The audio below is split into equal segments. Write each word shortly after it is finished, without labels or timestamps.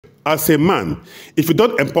As a man, if you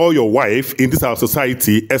don't empower your wife in this our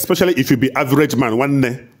society, especially if you be average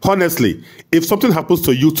man, honestly, if something happens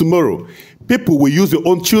to you tomorrow, people will use your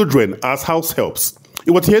own children as house helps.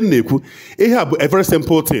 It was here, a very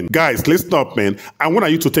simple thing. Guys, listen up, man. I want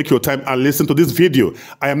you to take your time and listen to this video.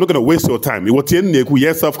 I am not going to waste your time. It was here,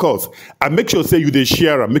 yes, of course. And make sure say you the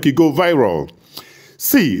share and make it go viral.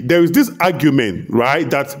 See, there is this argument, right,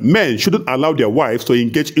 that men shouldn't allow their wives to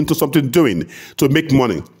engage into something doing to make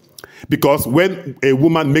money. Because when a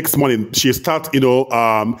woman makes money, she starts,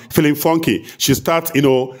 feeling funky. She starts,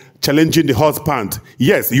 challenging the husband.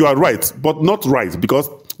 Yes, you are right, but not right, because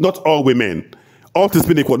not all women, all things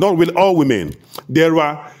being equal, not really all women. There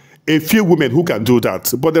are a few women who can do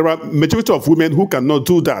that, but there are majority of women who cannot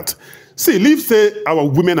do that. See, leave say our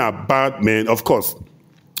women are bad men, of course.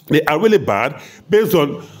 They are really bad based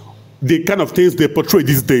on the kind of things they portray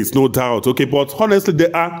these days, no doubt, okay? But honestly,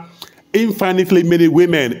 there are infinitely many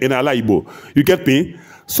women in Alaibo. You get me?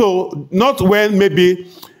 So not when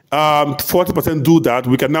maybe 40% do that,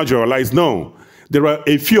 we can now generalize. No. There are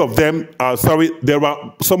a few of them, there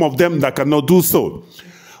are some of them that cannot do so.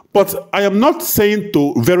 But I am not saying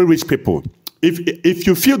to very rich people, if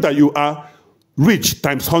you feel that you are rich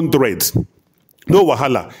times 100, no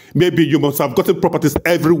wahala. Maybe you must have gotten properties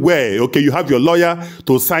everywhere. Okay, you have your lawyer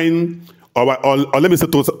to sign or let me say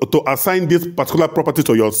to assign this particular property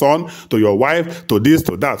to your son, to your wife, to this,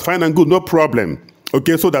 to that. Fine and good, no problem.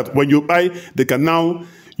 Okay, so that when you buy, they can now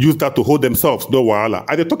use that to hold themselves, no wahala.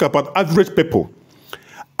 And they talk about average people.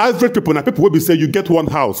 Average people, now people will be saying you get one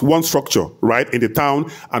house, one structure, right, in the town,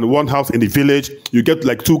 and one house in the village. You get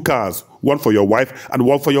like 2 cars, one for your wife and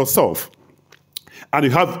one for yourself. And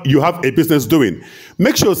you have a business doing.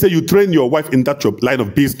 Make sure, say, you train your wife in that line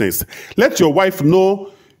of business. Let your wife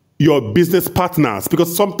know your business partners,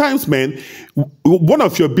 because sometimes, man, one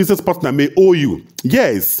of your business partner may owe you.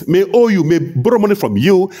 Yes, may owe you, may borrow money from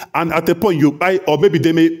you, and at a point you buy, or maybe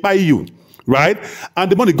they may buy you, right?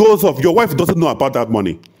 And the money goes off. Your wife doesn't know about that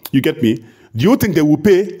money. You get me? Do you think they will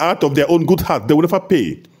pay out of their own good heart? They will never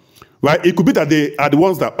pay. Right? It could be that they are the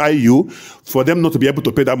ones that buy you for them not to be able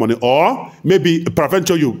to pay that money, or maybe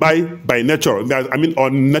peradventure you buy by nature, I mean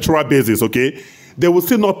on natural basis, okay? They will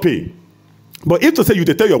still not pay. But if to say you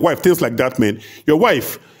tell your wife things like that, man, your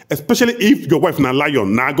wife, especially if your wife na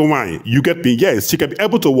lion, na go wine, you get me? Yes, she can be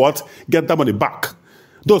able to what? Get that money back.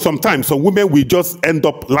 Though sometimes some women will just end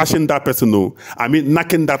up lashing that person,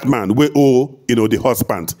 knocking that man, we owe, the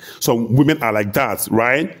husband. Some women are like that,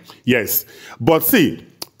 right? Yes. But see,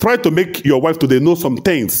 try to make your wife know some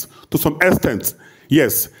things to some extent.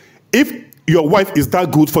 Yes. If your wife is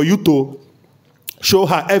that good for you to show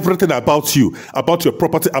her everything about you, about your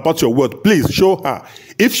property, about your wealth, please show her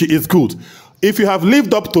if she is good. If you have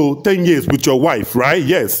lived up to 10 years with your wife, right?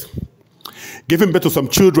 Yes. Giving birth to some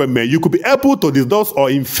children, man, you could be able to deduce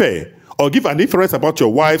or infer or give an inference about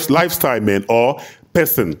your wife's lifestyle, man, or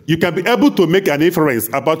person. You can be able to make an inference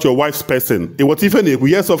about your wife's person. It was even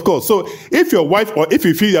yes, of course. So if your wife, or if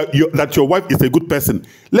you feel that your wife is a good person,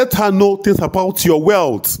 let her know things about your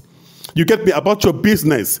wealth. You get me? About your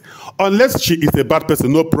business. Unless she is a bad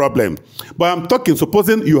person, no problem. But I'm talking,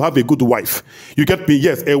 supposing you have a good wife. You get me?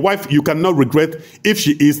 Yes, a wife you cannot regret if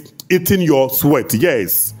she is eating your sweat.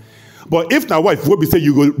 Yes. But if my wife will be say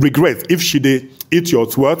you will regret if she they eat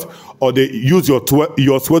your sweat or they use your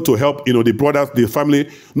sweat to help, the brothers, the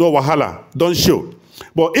family, no wahala, don't show.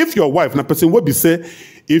 But if your wife, na person will be say,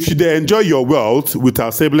 if they enjoy your wealth with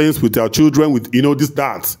our siblings, with our children, with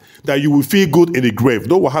this, that you will feel good in the grave.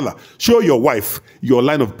 No wahala. Show your wife your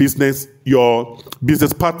line of business, your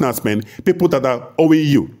business partners, man, people that are owing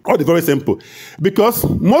you. All the very simple. Because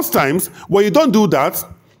most times when you don't do that,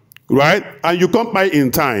 right, and you come by in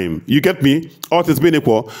time, you get me? All things being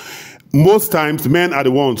equal. Most times men are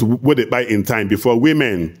the ones where they buy in time before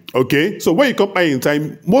women. Okay? So when you come by in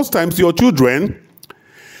time, most times your children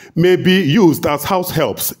may be used as house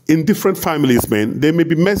helps in different families, man. They may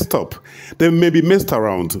be messed up. They may be messed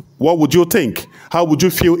around. What would you think? How would you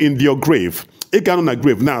feel in your grave? It can on a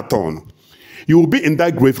grave now turn. You will be in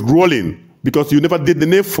that grave rolling because you never did the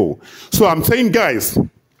needful. So I'm saying, guys,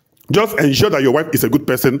 just ensure that your wife is a good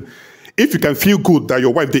person. If you can feel good that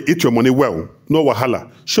your wife, they eat your money well, no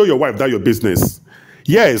wahala. Show your wife that your business.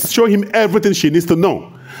 Yes, show him everything she needs to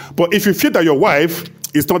know. But if you feel that your wife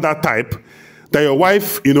is not that type, that your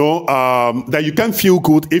wife, that you can't feel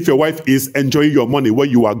good if your wife is enjoying your money when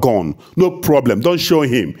you are gone. No problem. Don't show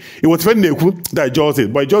him. It was very good that just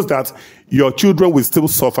it, but just that your children will still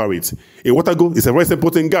suffer it. A what I go is a very simple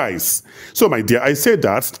thing, guys. So, my dear, I say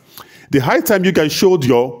that the high time you guys showed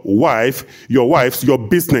your wife, your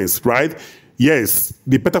business, right? Yes,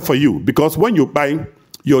 be better for you. Because when you buy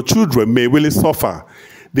your children may really suffer.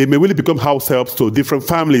 They may really become house helps to different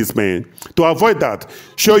families, man. To avoid that,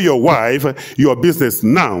 show your wife your business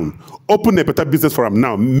now. Open a better business for her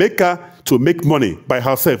now. Make her to make money by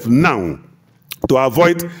herself now. To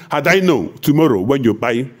avoid, had I know tomorrow when you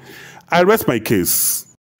buy. I rest my case.